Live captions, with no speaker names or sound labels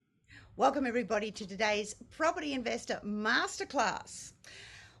Welcome everybody to today's Property Investor Masterclass.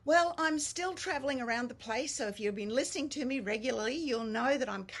 Well, I'm still traveling around the place, so if you've been listening to me regularly, you'll know that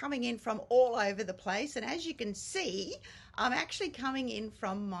I'm coming in from all over the place. And as you can see, I'm actually coming in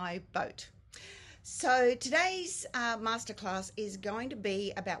from my boat. So today's masterclass is going to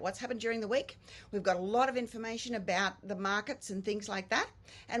be about what's happened during the week. We've got a lot of information about the markets and things like that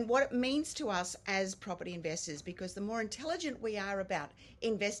and what it means to us as property investors, because the more intelligent we are about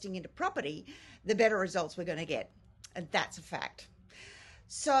investing into property, the better results we're going to get. And that's a fact.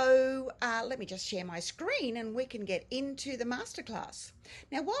 So let me just share my screen and we can get into the masterclass.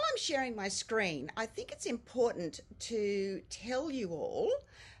 Now, while I'm sharing my screen, I think it's important to tell you all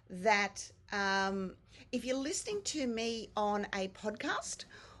that if you're listening to me on a podcast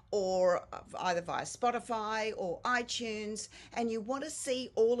or either via Spotify or iTunes and you want to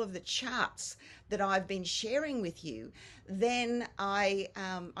see all of the charts that I've been sharing with you, then I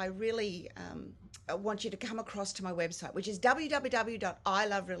really want you to come across to my website, which is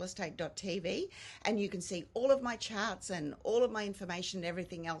www.iloverealestate.tv, and you can see all of my charts and all of my information and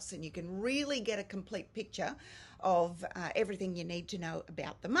everything else, and you can really get a complete picture of everything you need to know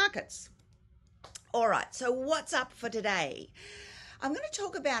about the markets. All right, so what's up for today? I'm going to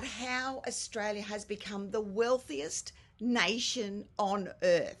talk about how Australia has become the wealthiest nation on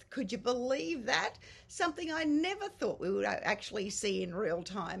earth. Could you believe that? Something I never thought we would actually see in real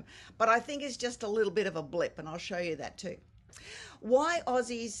time, but I think it's just a little bit of a blip, and I'll show you that too. Why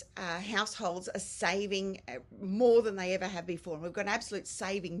Aussies households are saving more than they ever have before, and we've got an absolute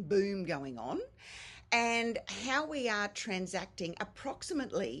saving boom going on, and how we are transacting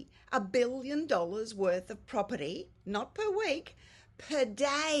approximately $1 billion worth of property, not per week, per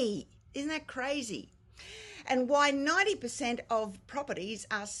day. Isn't that crazy? And why 90% of properties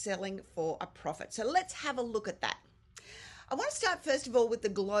are selling for a profit. So let's have a look at that. I want to start first of all with the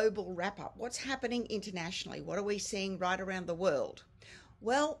global wrap-up. What's happening internationally? What are we seeing right around the world?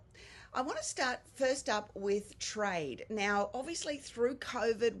 Well, I want to start first up with trade. Now, obviously through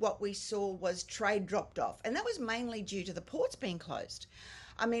COVID, what we saw was trade dropped off, and that was mainly due to the ports being closed.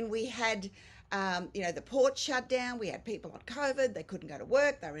 I mean, we had the ports shut down. We had people on COVID. They couldn't go to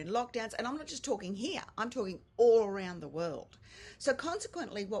work. They were in lockdowns. And I'm not just talking here. I'm talking all around the world. So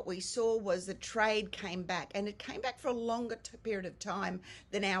consequently, what we saw was the trade came back, and it came back for a longer period of time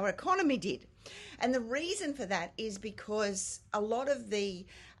than our economy did. And the reason for that is because a lot of the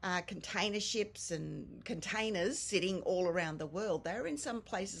container ships and containers sitting all around the world, they're in some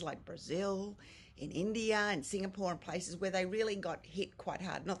places like Brazil, in India and Singapore, and places where they really got hit quite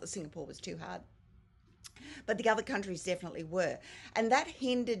hard. Not that Singapore was too hard, but the other countries definitely were. And that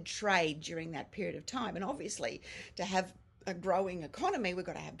hindered trade during that period of time. And obviously, to have a growing economy, we've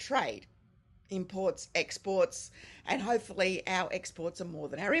got to have trade. Imports, exports, and hopefully our exports are more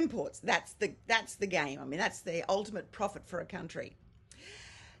than our imports. That's the game. I mean, that's the ultimate profit for a country.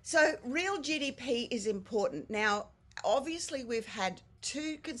 So real GDP is important. Now, obviously, we've had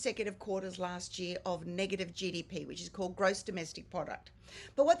 2 consecutive quarters last year of negative GDP, which is called gross domestic product.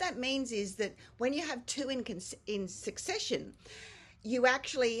 But what that means is that when you have 2 in succession, you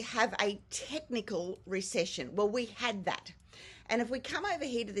actually have a technical recession. Well, we had that. And if we come over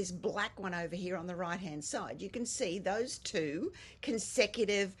here to this black one over here on the right-hand side, you can see those 2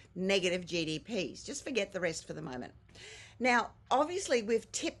 consecutive negative GDPs. Just forget the rest for the moment. Now, obviously,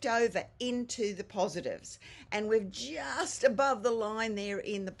 we've tipped over into the positives, and we're just above the line there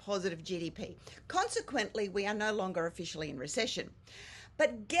in the positive GDP. Consequently, we are no longer officially in recession.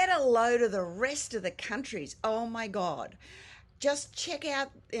 But get a load of the rest of the countries. Oh, my God. Just check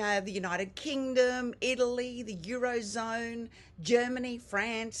out the United Kingdom, Italy, the Eurozone, Germany,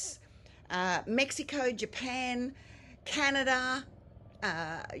 France, Mexico, Japan, Canada.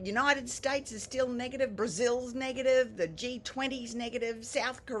 United States is still negative. Brazil's negative. The G20's negative.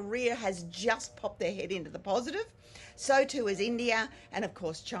 South Korea has just popped their head into the positive. So too is India and, of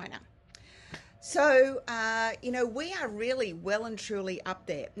course, China. So, we are really well and truly up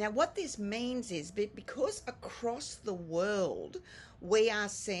there. Now, what this means is because across the world, we are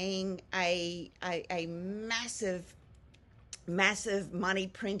seeing a massive money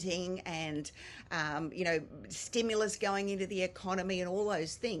printing and, stimulus going into the economy and all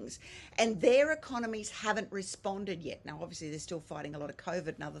those things. And their economies haven't responded yet. Now, obviously, they're still fighting a lot of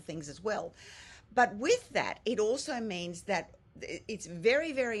COVID and other things as well. But with that, it also means that it's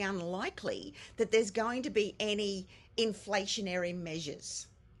very, very unlikely that there's going to be any inflationary measures.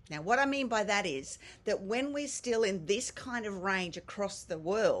 Now, what I mean by that is that when we're still in this kind of range across the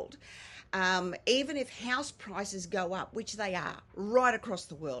world, even if house prices go up, which they are right across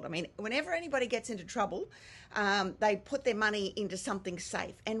the world. I mean, whenever anybody gets into trouble, they put their money into something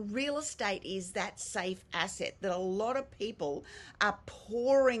safe. And real estate is that safe asset that a lot of people are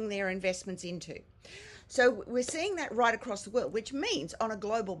pouring their investments into. So we're seeing that right across the world, which means on a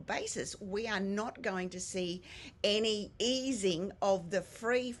global basis, we are not going to see any easing of the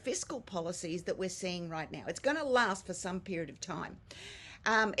free fiscal policies that we're seeing right now. It's going to last for some period of time.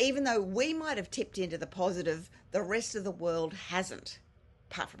 Even though we might have tipped into the positive, the rest of the world hasn't,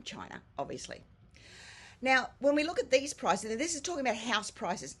 apart from China, obviously. Now, when we look at these prices, and this is talking about house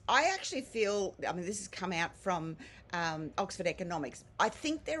prices, I actually feel, I mean, this has come out from Oxford Economics. I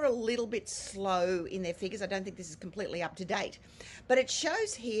think they're a little bit slow in their figures. I don't think this is completely up to date. But it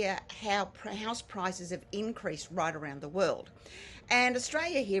shows here how house prices have increased right around the world. And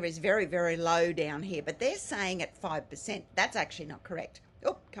Australia here is very, very low down here, but they're saying at 5%. That's actually not correct.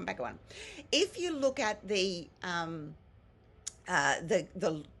 Oh, come back one. If you look at the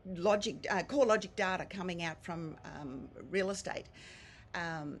logic, CoreLogic data coming out from real estate,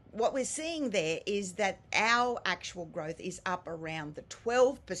 what we're seeing there is that our actual growth is up around the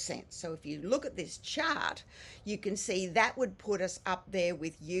 12%. So if you look at this chart, you can see that would put us up there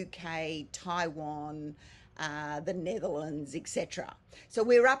with UK, Taiwan, the Netherlands, etc. So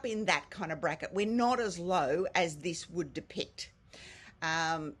we're up in that kind of bracket. We're not as low as this would depict.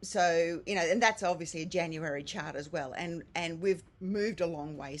 So, you know, and that's obviously a January chart as well. And we've moved a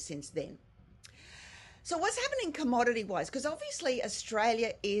long way since then. So what's happening commodity-wise? Because obviously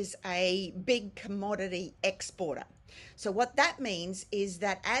Australia is a big commodity exporter. So what that means is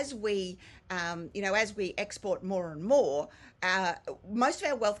that as we, as we export more and more, most of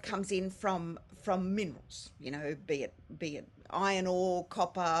our wealth comes in from minerals. You know, be it iron ore,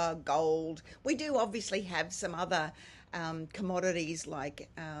 copper, gold. We do obviously have some other commodities like,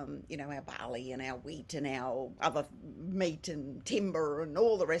 our barley and our wheat and our other meat and timber and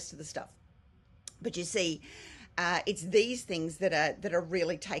all the rest of the stuff. But you see, it's these things that are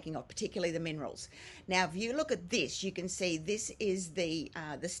really taking off, particularly the minerals. Now, if you look at this, you can see this is the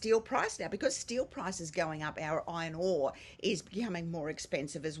steel price. Now, because steel price is going up, our iron ore is becoming more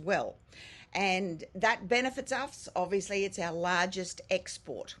expensive as well. And that benefits us. Obviously, it's our largest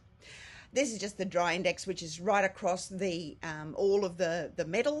export. This is just the dry index, which is right across the all of the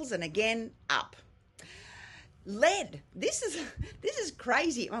metals, and again, up. Lead. This is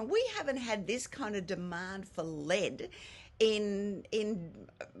crazy. I mean, we haven't had this kind of demand for lead in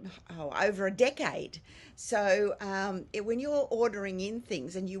over a decade. So when you're ordering in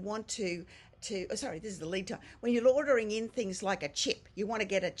things and you want to this is the lead time. When you're ordering in things like a chip, you want to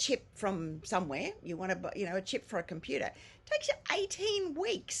get a chip from somewhere. You want to, a chip for a computer. It takes you 18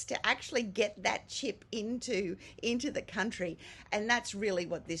 weeks to actually get that chip into the country, and that's really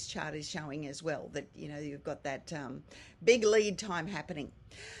what this chart is showing as well. That you've got that big lead time happening.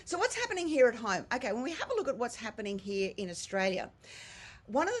 So what's happening here at home? Okay, when we have a look at what's happening here in Australia,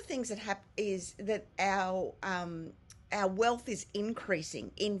 one of the things that is that our wealth is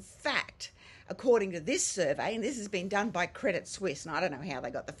increasing. In fact, according to this survey, and this has been done by Credit Suisse, and I don't know how they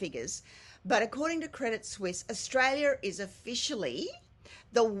got the figures, but according to Credit Suisse, Australia is officially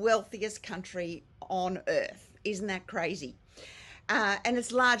the wealthiest country on earth. Isn't that crazy? And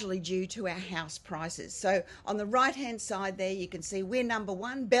it's largely due to our house prices. So on the right-hand side there, you can see we're number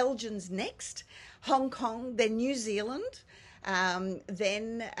one, Belgium's next, Hong Kong, then New Zealand,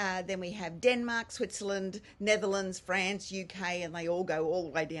 then we have Denmark, Switzerland, Netherlands, France, UK, and they all go all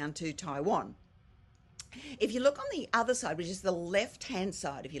the way down to Taiwan. If you look on the other side, which is the left-hand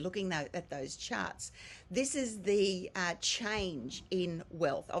side, if you're looking at those charts, this is the change in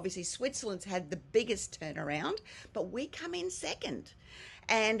wealth. Obviously, Switzerland's had the biggest turnaround, but we come in second.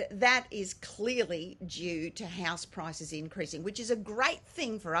 And that is clearly due to house prices increasing, which is a great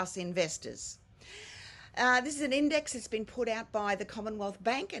thing for us investors. This is an index that's been put out by the Commonwealth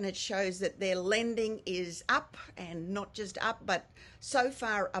Bank, and it shows that their lending is up, and not just up, but so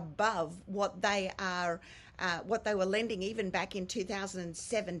far above what they were lending even back in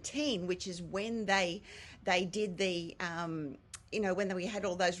 2017, which is when they did the when we had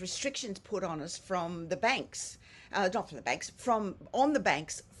all those restrictions put on us from the banks, not from the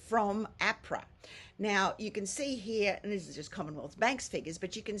banks, from APRA. Now, you can see here, and this is just Commonwealth Bank's figures,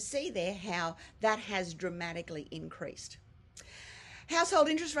 but you can see there how that has dramatically increased. Household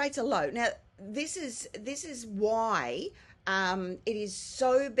interest rates are low. Now, this is why it is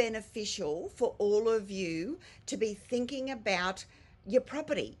so beneficial for all of you to be thinking about your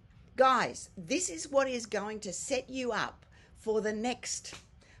property. Guys, this is what is going to set you up for the next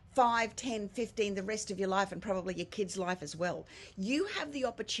 5, 10, 15, the rest of your life, and probably your kids' life as well. You have the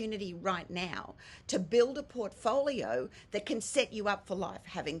opportunity right now to build a portfolio that can set you up for life,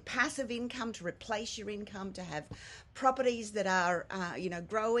 having passive income to replace your income, to have properties that are,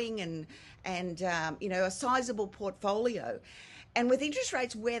 growing and a sizable portfolio. And with interest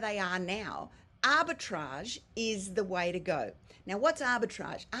rates where they are now, arbitrage is the way to go. Now, what's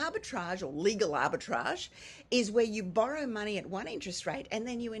arbitrage? Arbitrage, or legal arbitrage, is where you borrow money at one interest rate and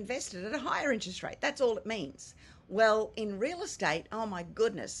then you invest it at a higher interest rate. That's all it means. Well, in real estate, oh my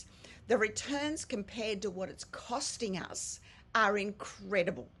goodness, the returns compared to what it's costing us are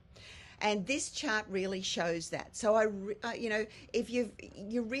incredible. And this chart really shows that. So if you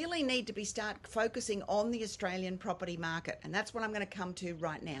really need to start focusing on the Australian property market, and that's what I'm going to come to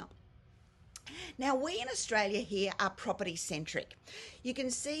right now. Now, we in Australia here are property centric. You can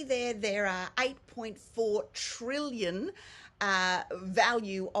see there are 8.4 trillion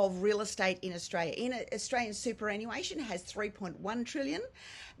value of real estate in Australia. In Australian superannuation has 3.1 trillion.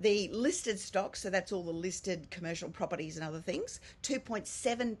 The listed stocks, so that's all the listed commercial properties and other things,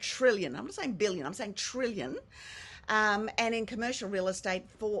 2.7 trillion. I'm not saying billion, I'm saying trillion. And in commercial real estate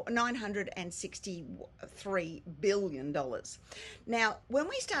for $963 billion. Now, when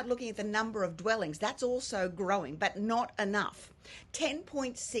we start looking at the number of dwellings, that's also growing, but not enough.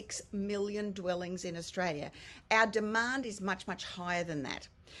 10.6 million dwellings in Australia. Our demand is much, much higher than that.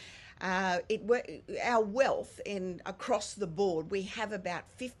 Our wealth across the board, we have about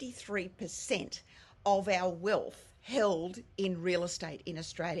 53% of our wealth held in real estate in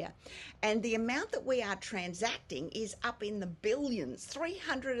Australia. And the amount that we are transacting is up in the billions,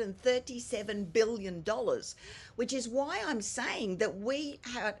 $337 billion, which is why I'm saying that we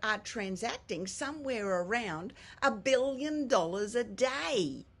are transacting somewhere around $1 billion a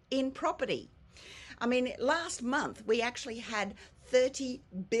day in property. I mean, last month we actually had 30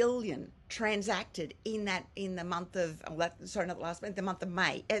 billion transacted in the month of, the month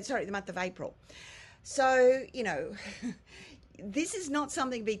of April. So, this is not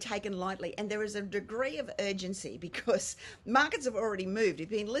something to be taken lightly, and there is a degree of urgency because markets have already moved. If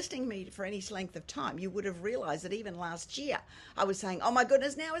you've been listening to me for any length of time, you would have realised that even last year I was saying, oh my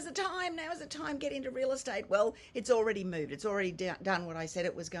goodness, now is the time, get into real estate. Well, it's already moved. It's already done what I said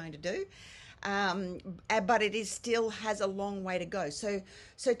it was going to do. But it still has a long way to go. So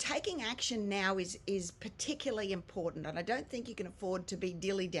taking action now is particularly important, and I don't think you can afford to be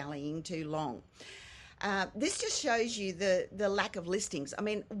dilly-dallying too long. This just shows you the lack of listings. I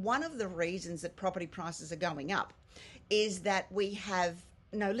mean, one of the reasons that property prices are going up is that we have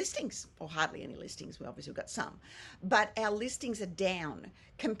no listings, or hardly any listings. We obviously got some, but our listings are down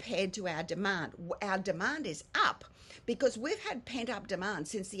compared to our demand. Our demand is up because we've had pent-up demand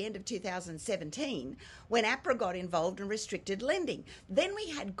since the end of 2017 when APRA got involved and restricted lending. Then we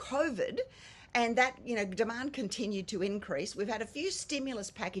had COVID, and that, demand continued to increase. We've had a few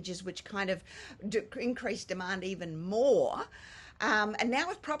stimulus packages which kind of increased demand even more. And now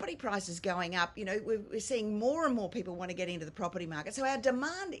with property prices going up, we're seeing more and more people want to get into the property market. So our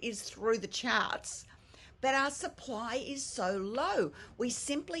demand is through the charts, but our supply is so low. We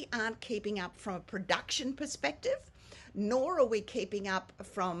simply aren't keeping up from a production perspective, nor are we keeping up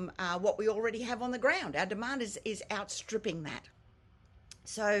from what we already have on the ground. Our demand is outstripping that.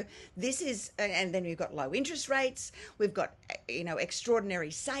 So this is, and then we've got low interest rates, we've got,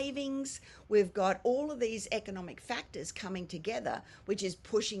 extraordinary savings, we've got all of these economic factors coming together, which is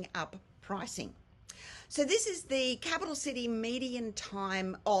pushing up pricing. So this is the capital city median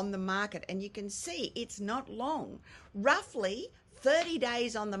time on the market, and you can see it's not long, roughly 30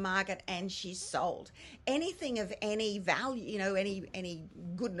 days on the market, and she's sold. Anything of any value, any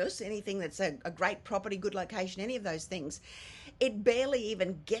goodness, anything that's a great property, good location, any of those things, it barely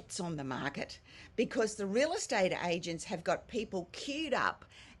even gets on the market because the real estate agents have got people queued up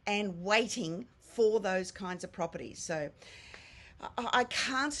and waiting for those kinds of properties. So I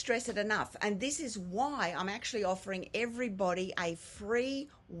can't stress it enough. And this is why I'm actually offering everybody a free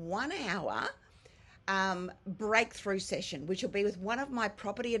 1 hour breakthrough session, which will be with one of my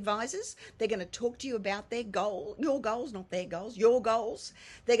property advisors. They're going to talk to you about your goals, not their goals, your goals.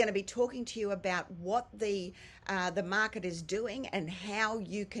 They're going to be talking to you about what the market is doing and how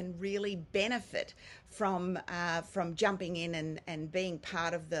you can really benefit from jumping in and being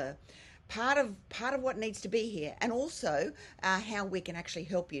part of what needs to be here, and also how we can actually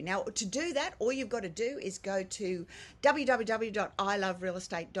help you. Now, to do that, all you've got to do is go to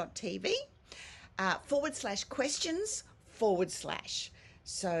www.iloverealestate.tv /questions/.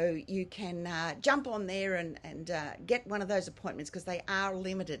 So you can jump on there and get one of those appointments because they are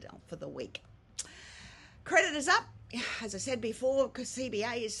limited for the week. Credit is up, as I said before, because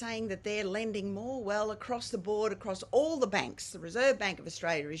CBA is saying that they're lending more, well, across the board, across all the banks, the Reserve Bank of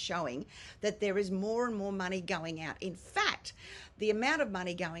Australia is showing that there is more and more money going out. In fact, the amount of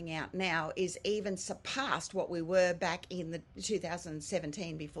money going out now is even surpassed what we were back in the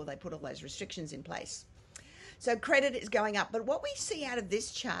 2017 before they put all those restrictions in place. So credit is going up. But what we see out of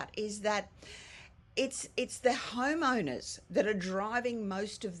this chart is that it's the homeowners that are driving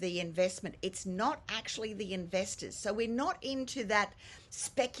most of the investment. It's not actually the investors. So we're not into that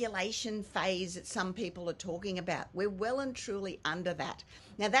speculation phase that some people are talking about. We're well and truly under that.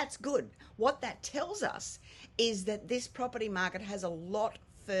 Now that's good. What that tells us is that this property market has a lot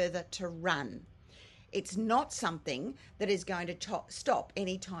further to run. It's not something that is going to stop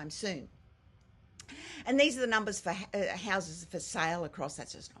anytime soon. And these are the numbers for houses for sale across,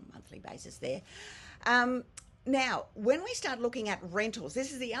 that's just on a monthly basis there. Now, when we start looking at rentals,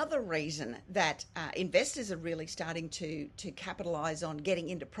 this is the other reason that investors are really starting to capitalise on getting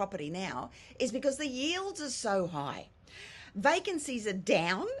into property now, is because the yields are so high. Vacancies are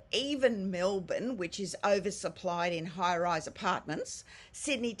down, even Melbourne, which is oversupplied in high-rise apartments,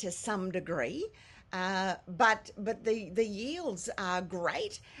 Sydney to some degree, but the yields are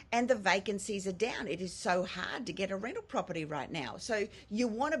great and the vacancies are down. It is so hard to get a rental property right now. So you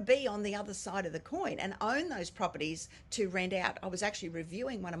want to be on the other side of the coin and own those properties to rent out. I was actually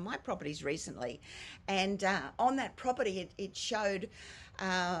reviewing one of my properties recently, and on that property it showed,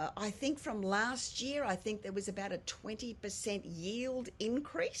 I think from last year, I think there was about a 20% yield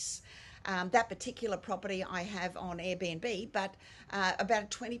increase. That particular property I have on Airbnb, but about a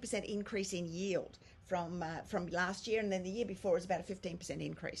 20% increase in yield from last year, and then the year before was about a 15%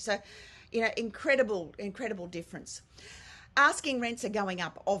 increase. So, incredible difference. Asking rents are going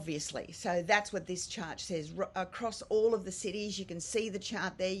up, obviously. So that's what this chart says. Across all of the cities, you can see the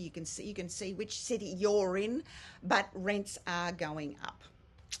chart there. You can see which city you're in, but rents are going up.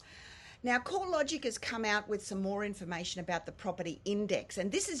 Now, CoreLogic has come out with some more information about the property index,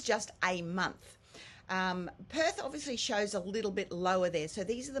 and this is just a month. Perth obviously shows a little bit lower there. So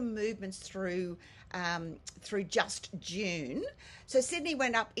these are the movements through just June. So Sydney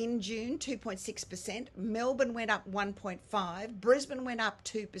went up in June 2.6%, Melbourne went up 1.5%, Brisbane went up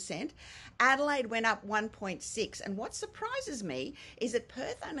 2%, Adelaide went up 1.6%. And what surprises me is that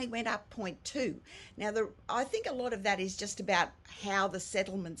Perth only went up 0.2%. Now, I think a lot of that is just about how the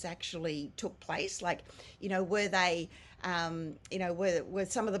settlements actually took place. Like, were they... were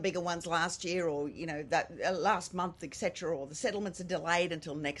some of the bigger ones last year, or that last month, etc., or the settlements are delayed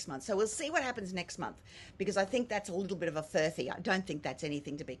until next month. So we'll see what happens next month, because I think that's a little bit of a furphy. I don't think that's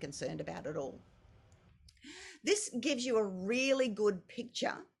anything to be concerned about at all. This gives you a really good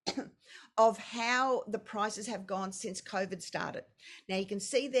picture of how the prices have gone since COVID started. Now you can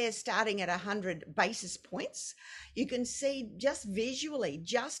see they're starting at 100 basis points. You can see just visually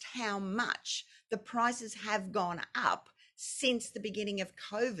just how much the prices have gone up since the beginning of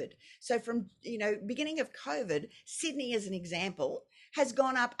COVID. So from, beginning of COVID, Sydney, as an example, has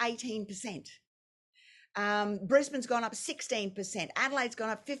gone up 18%. Brisbane's gone up 16%. Adelaide's gone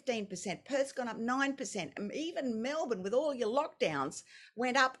up 15%. Perth's gone up 9%. And even Melbourne, with all your lockdowns,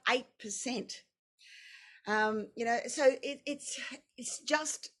 went up 8%. So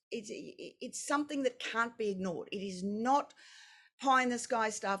it's something that can't be ignored. It is not pie in the sky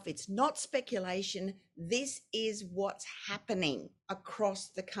stuff. It's not speculation. This is what's happening across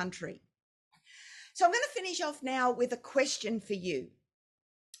the country. So I'm going to finish off now with a question for you.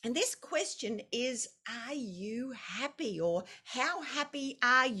 And this question is, are you happy, or how happy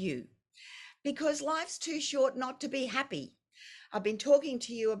are you? Because life's too short not to be happy. I've been talking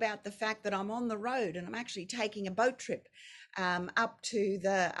to you about the fact that I'm on the road and I'm actually taking a boat trip up to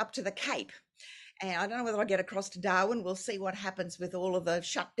the Cape. And I don't know whether I'll get across to Darwin. We'll see what happens with all of the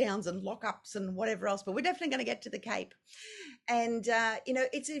shutdowns and lockups and whatever else, but we're definitely going to get to the Cape. And,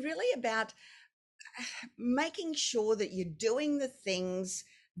 it's really about making sure that you're doing the things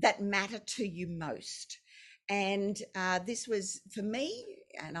that matter to you most. And this was for me,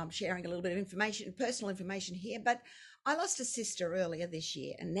 and I'm sharing a little bit of information, personal information here, but I lost a sister earlier this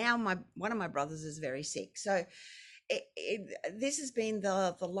year, and now one of my brothers is very sick. So this has been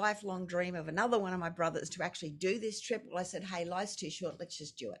the lifelong dream of another one of my brothers to actually do this trip. Well, I said, hey, life's too short, let's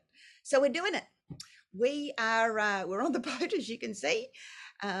just do it. So we're doing it. We're on the boat, as you can see,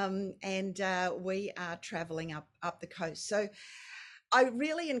 and we are traveling up the coast. So I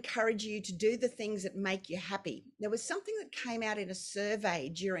really encourage you to do the things that make you happy. There was something that came out in a survey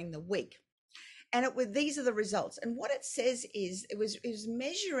during the week, and these are the results. And what it says is it was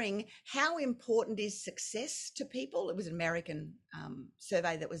measuring how important is success to people. It was an American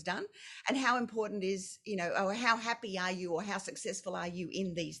survey that was done, and how important is, or how happy are you, or how successful are you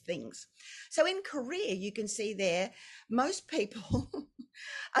in these things. So in career, you can see there, most people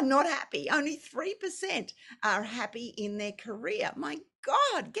are not happy. Only 3% are happy in their career. My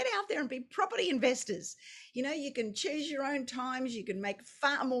God, get out there and be property investors. You can choose your own times. You can make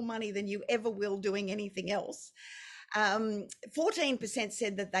far more money than you ever will doing anything else. 14%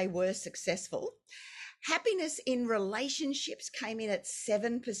 said that they were successful. Happiness in relationships came in at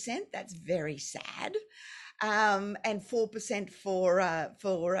 7%. That's very sad. And 4% for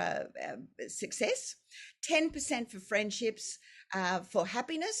success, 10% for friendships, for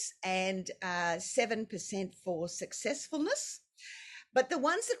happiness, and 7% for successfulness. But the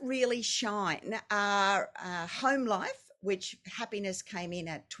ones that really shine are home life, which happiness came in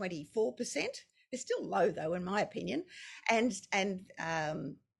at 24%. They're still low, though, in my opinion, and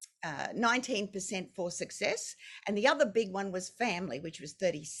 19% for success. And the other big one was family, which was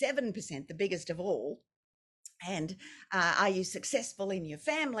 37%, the biggest of all. And are you successful in your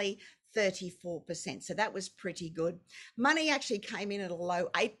family? 34%. So that was pretty good. Money actually came in at a low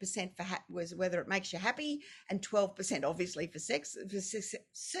 8% for was whether it makes you happy, and 12% obviously for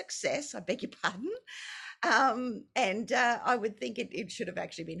success. I beg your pardon. And I would think it should have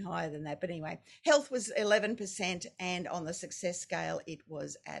actually been higher than that. But anyway, health was 11%, and on the success scale, it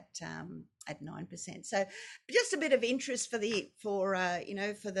was at 9%. So just a bit of interest for the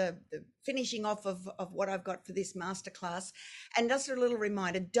finishing off of what I've got for this masterclass. And just a little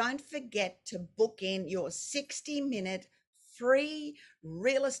reminder, don't forget to book in your 60-minute free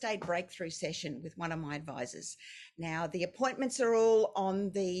real estate breakthrough session with one of my advisors. Now, the appointments are all on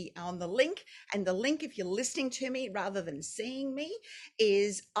the link, and the link, if you're listening to me rather than seeing me,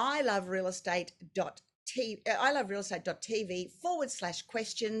 is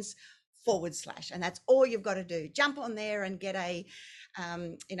iloverealestate.tv/questions/ and that's all you've got to do. Jump on there and get get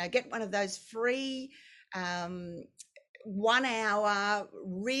one of those free 1 hour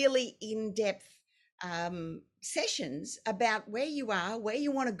really in-depth sessions about where you are, where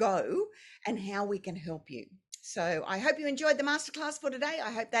you want to go, and how we can help you. So I hope you enjoyed the masterclass for today.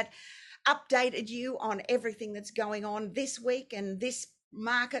 I hope that updated you on everything that's going on this week and this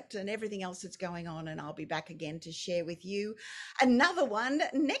market and everything else that's going on. And I'll be back again to share with you another one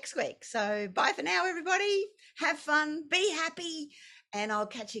next week. So bye for now, everybody. Have fun, be happy, and I'll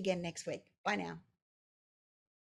catch you again next week. Bye now.